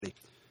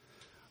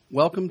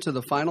Welcome to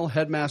the final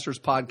Headmasters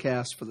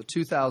podcast for the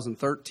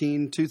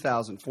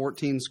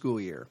 2013-2014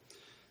 school year.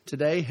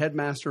 Today,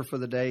 Headmaster for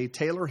the day,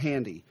 Taylor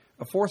Handy,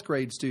 a fourth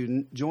grade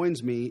student,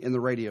 joins me in the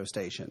radio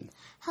station.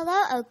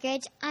 Hello, Oak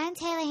Ridge. I'm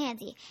Taylor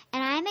Handy,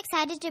 and I'm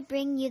excited to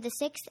bring you the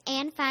sixth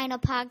and final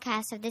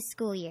podcast of this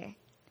school year.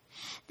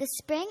 The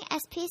Spring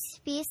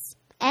SPC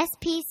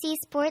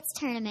Sports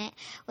Tournament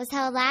was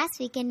held last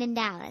weekend in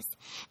Dallas,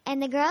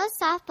 and the girls'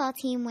 softball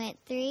team went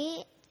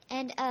 3-0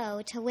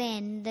 to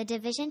win the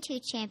Division II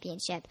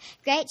championship.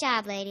 Great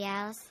job, Lady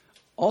Alice.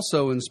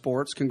 Also in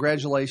sports,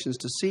 congratulations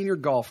to senior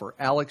golfer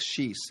Alex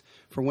Sheese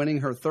for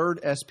winning her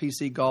third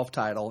SPC golf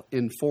title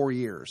in 4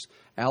 years.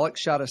 Alex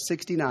shot a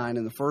 69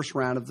 in the first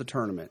round of the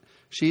tournament.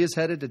 She is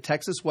headed to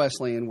Texas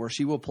Wesleyan, where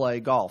she will play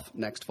golf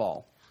next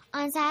fall.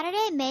 On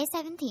Saturday, May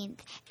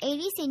 17th,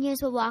 80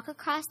 seniors will walk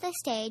across the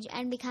stage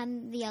and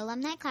become the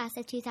alumni class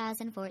of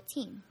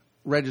 2014.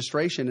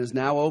 Registration is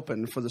now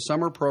open for the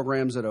summer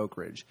programs at Oak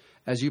Ridge.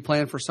 As you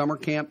plan for summer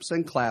camps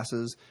and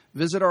classes,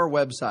 visit our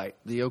website,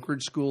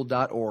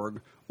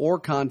 theoakridgeschool.org, or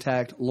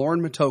contact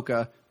Lauren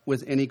Matoka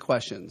with any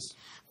questions.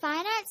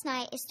 Fine Arts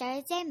Night is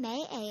Thursday,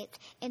 May 8th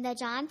in the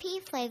John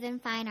P. Flavin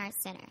Fine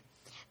Arts Center.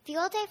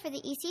 Field Day for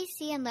the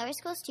ECC and lower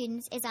school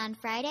students is on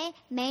Friday,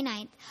 May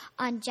 9th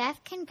on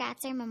Jeff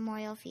Kongratzer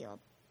Memorial Field.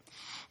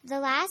 The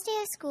last day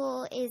of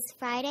school is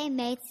Friday,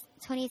 May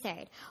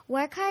 23rd.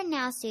 Work hard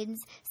now,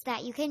 students, so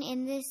that you can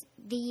end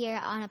the year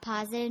on a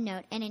positive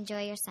note and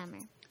enjoy your summer.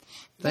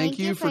 Thank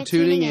you for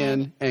tuning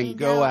in, and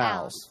go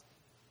Owls.